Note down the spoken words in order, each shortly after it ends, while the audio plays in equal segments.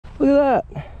Look at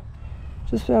that.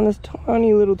 Just found this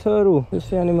tiny little turtle.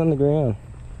 Just found him on the ground.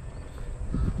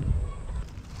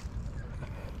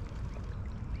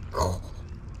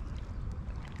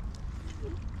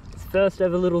 His first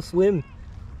ever little swim.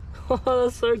 Oh,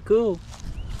 that's so cool.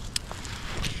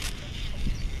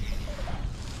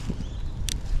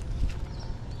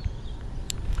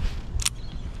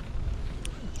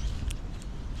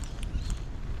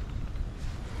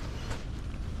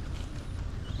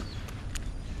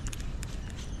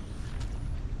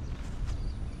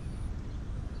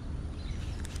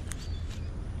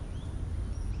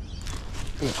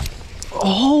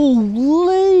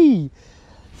 Holy!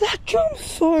 That jumped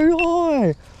so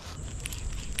high!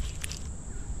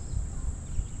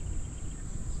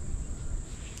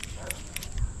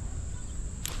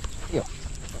 Yeah.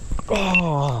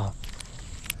 Oh!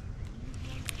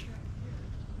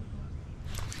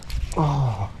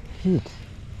 Oh, hit.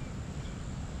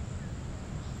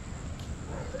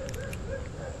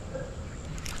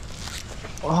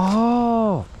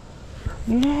 Oh!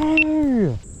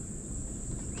 No!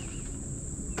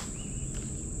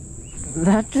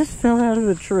 That just fell out of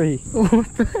the tree. What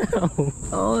the hell?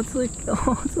 Oh, it's like,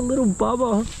 oh, it's a little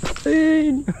bubba.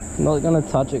 I'm not gonna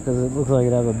touch it because it looks like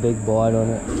it'd have a big bite on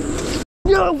it.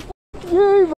 No, f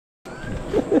you!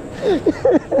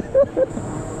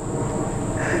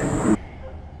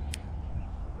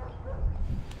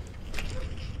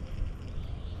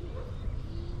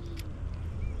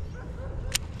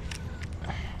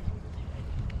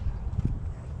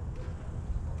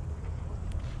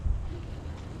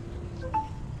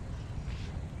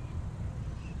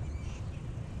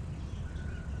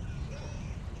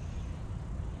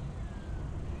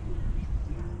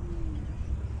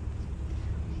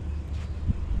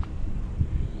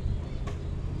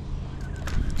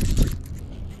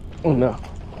 Oh no.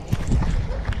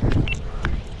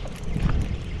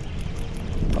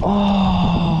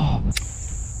 Oh.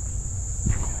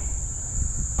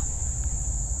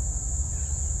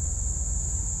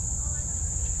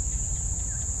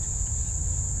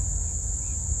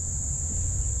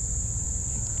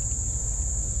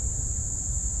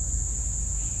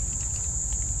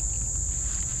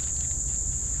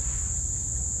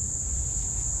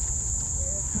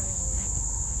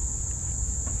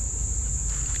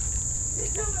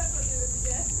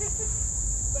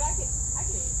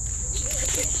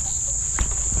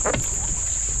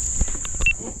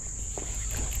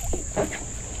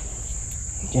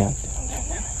 Down, down, down,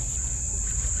 down.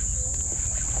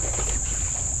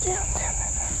 Down, down,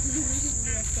 down.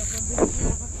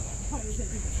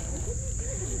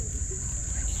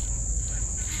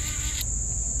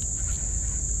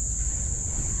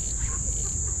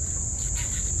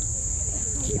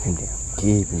 Keep him down.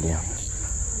 Keep him down.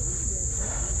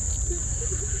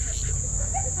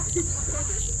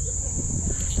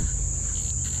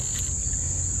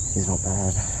 He's not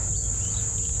bad.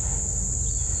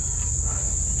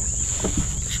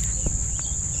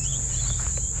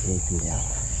 Keep him down.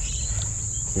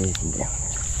 Keep him down.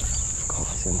 God,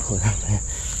 he's gonna pull it up there.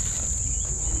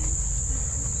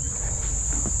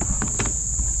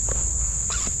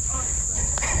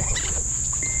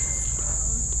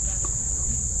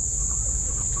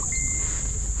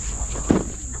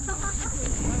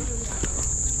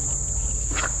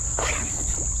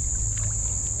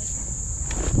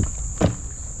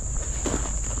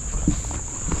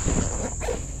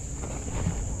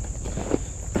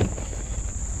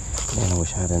 Man, I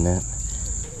wish I had a net.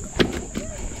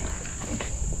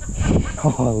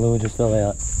 Oh, my lure just fell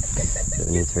out.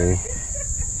 73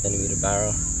 centimeter Barra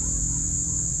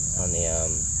on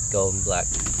the golden black.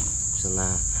 Just on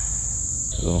that.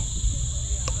 Cool.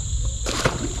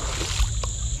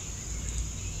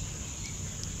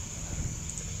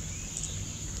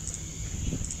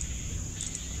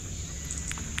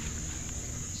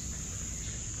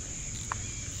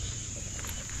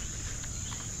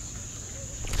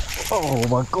 Oh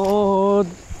my god!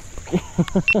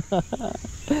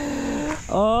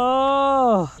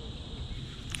 Oh!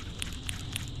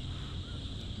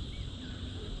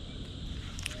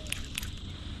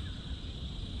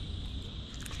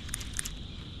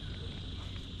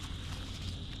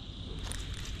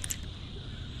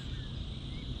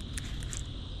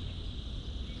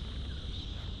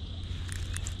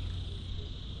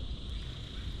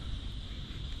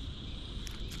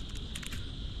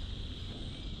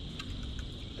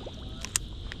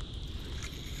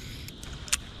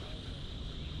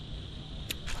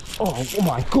 Oh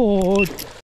my god!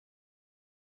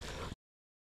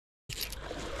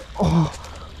 Oh!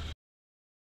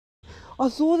 I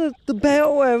saw the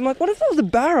bow wave. I'm like, what if that was a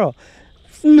Barra?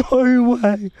 No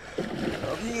way!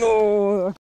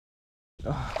 No!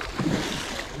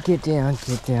 Get down,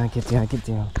 get down, get down, get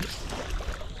down.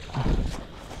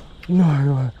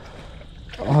 No.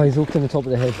 Oh, he's hooked on the top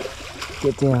of the head.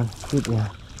 Get down, get down.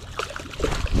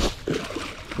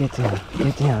 Get down,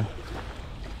 get down.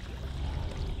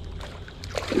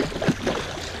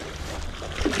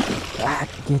 Ah,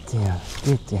 get down,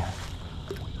 get down.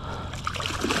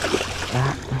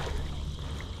 Ah.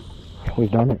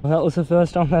 We've done it. Well, that was the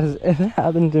first time that has ever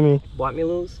happened to me. Bite me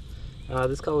lures.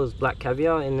 This colour is black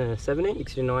caviar in a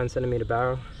 7-inch to 9cm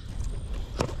barrel.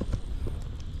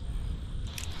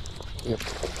 Yep.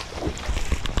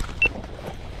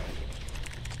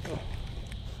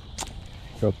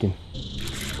 Dropped him.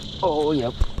 Oh,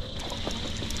 yep.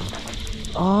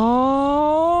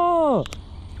 Oh!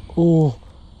 Oh!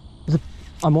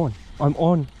 I'm on. I'm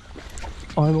on.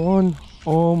 I'm on.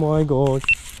 Oh my god.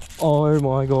 Oh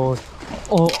my god.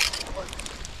 Oh.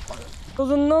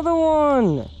 There's another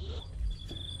one.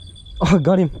 Oh, I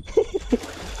got him.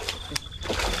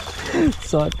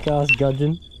 Side cast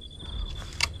gudgeon.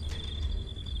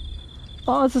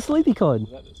 Oh, it's a sleepy cod.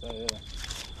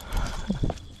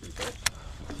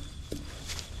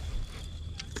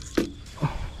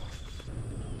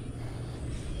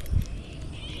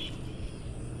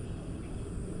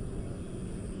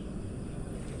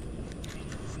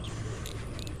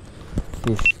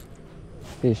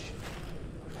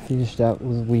 Fish, that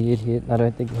was a weird hit. I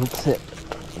don't think it hooks it.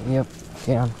 Yep,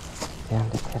 down.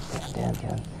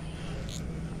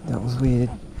 That was weird.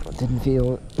 I didn't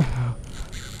feel it.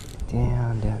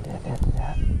 Down.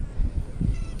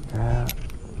 Right.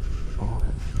 Oh.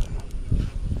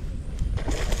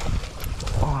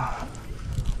 Oh.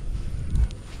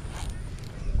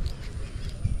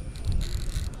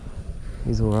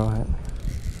 He's alright.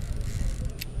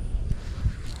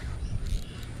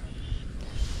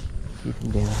 Keep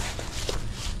him down.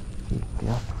 Keep him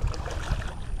down.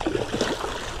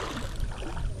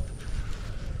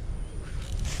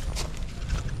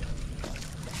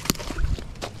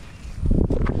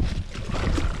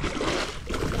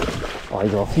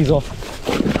 Oh, he's off.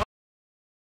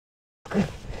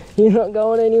 He's not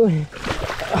going anywhere.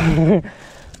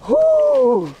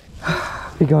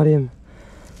 We got him.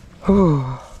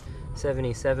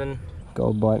 77.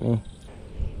 Gold bite me.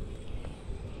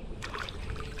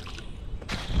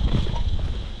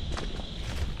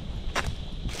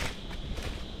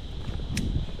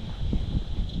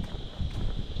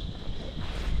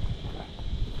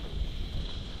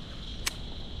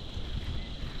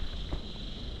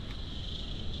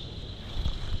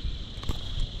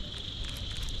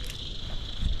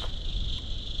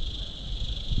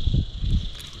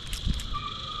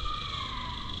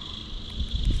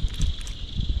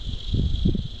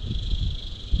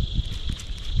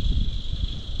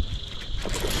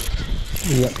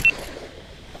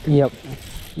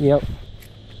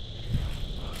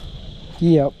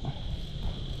 Yep.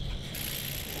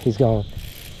 He's gone.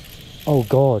 Oh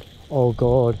god.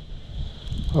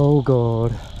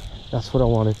 That's what I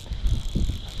wanted.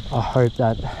 I hope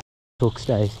that hook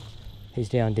stays. He's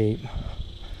down deep.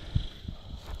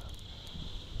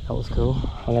 That was cool.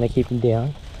 I'm gonna keep him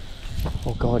down.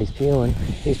 Oh god, he's peeling.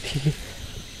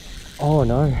 Oh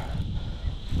no.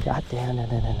 God down.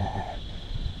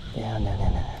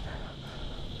 Down.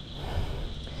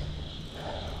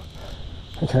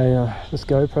 Okay, this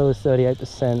GoPro is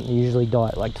 38%. I usually die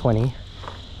at like 20.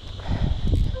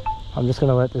 I'm just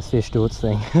gonna let this fish do its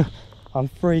thing. I'm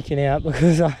freaking out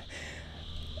because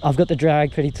I've got the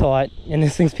drag pretty tight and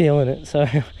this thing's peeling it, so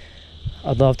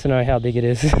I'd love to know how big it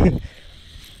is.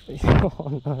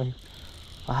 Oh no.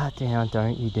 Ah, down,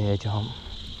 don't you dare jump.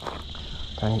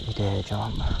 Don't you dare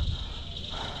jump.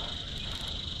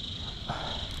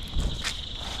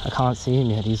 I can't see him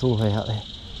yet, he's all the way out there.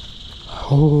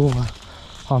 Oh,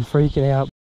 I'm freaking out.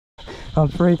 I'm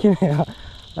freaking out.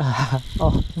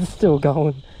 Oh, it's still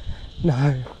going.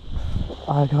 No,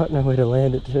 I got nowhere to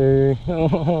land it to.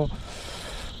 Oh.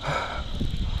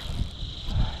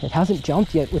 It hasn't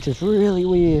jumped yet, which is really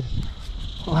weird.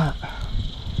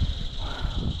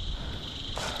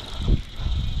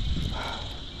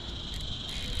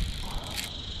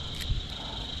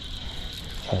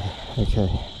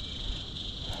 Okay.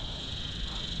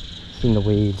 It's in the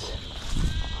weeds.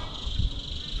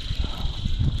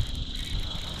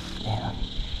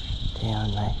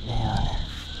 Down, mate, down.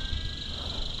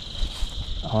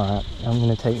 Alright, I'm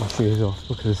going to take my shoes off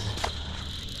because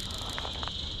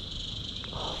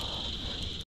I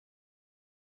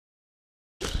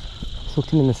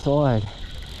hooked him in the side.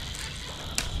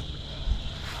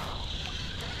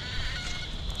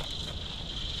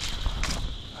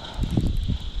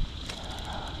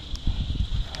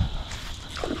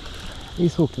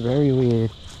 He's hooked very weird.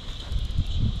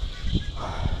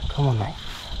 Come on, mate.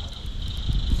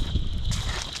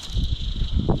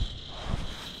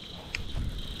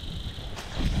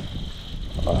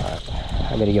 Alright,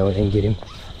 I gotta go in and get him.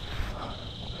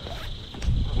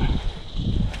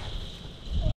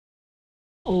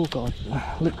 Oh god,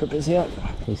 lip gripper's out.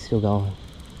 He's still going.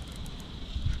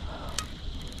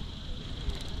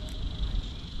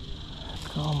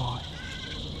 Come on.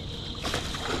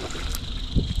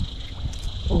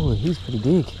 Oh, he's pretty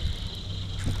big.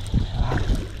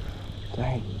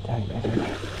 Don't.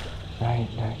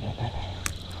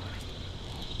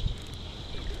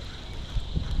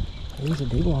 He's a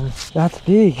big one. That's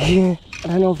big. I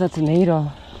don't know if that's an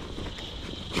eater.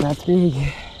 That's big.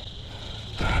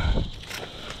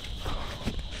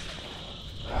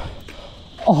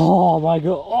 Oh my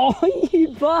god. Oh, you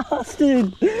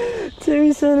bastard.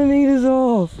 2 centimeters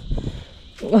off.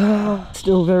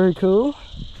 Still very cool.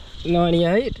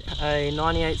 98. A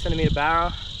 98 centimeter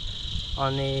Barra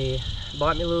on the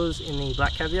bite me lures in the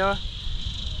black caviar.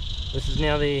 This is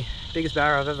now the biggest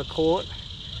Barra I've ever caught.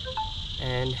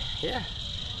 And yeah,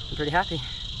 I'm pretty happy.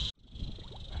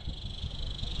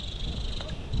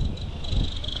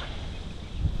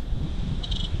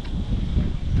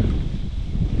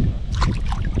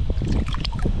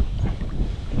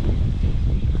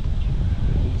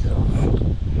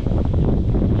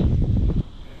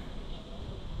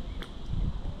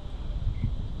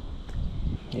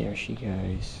 There she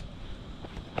goes.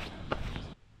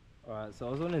 Alright, so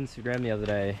I was on Instagram the other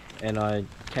day and I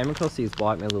came across these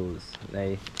bite me lures.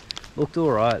 They looked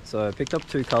alright, so I picked up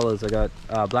 2 colours. I got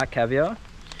black caviar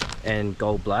and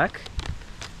gold black.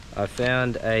 I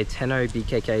found a Tenno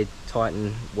BKK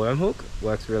Titan worm hook,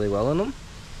 works really well on them.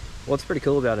 What's pretty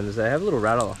cool about them is they have a little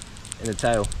rattler in the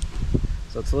tail.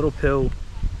 So it's a little pill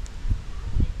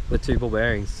with 2 ball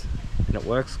bearings and it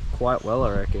works quite well,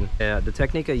 I reckon. Yeah, the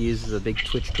technique I use is a big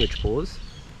twitch pause,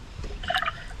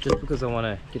 just because I want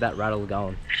to get that rattle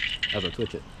going as I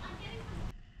twitch it.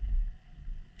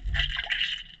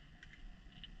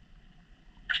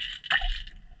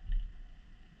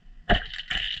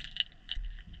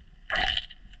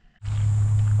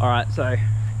 Alright, so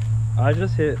I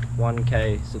just hit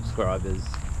 1k subscribers,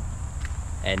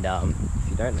 and if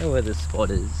you don't know where this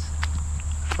spot is,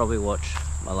 probably watch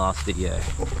my last video.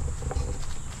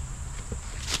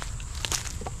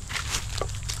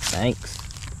 Thanks.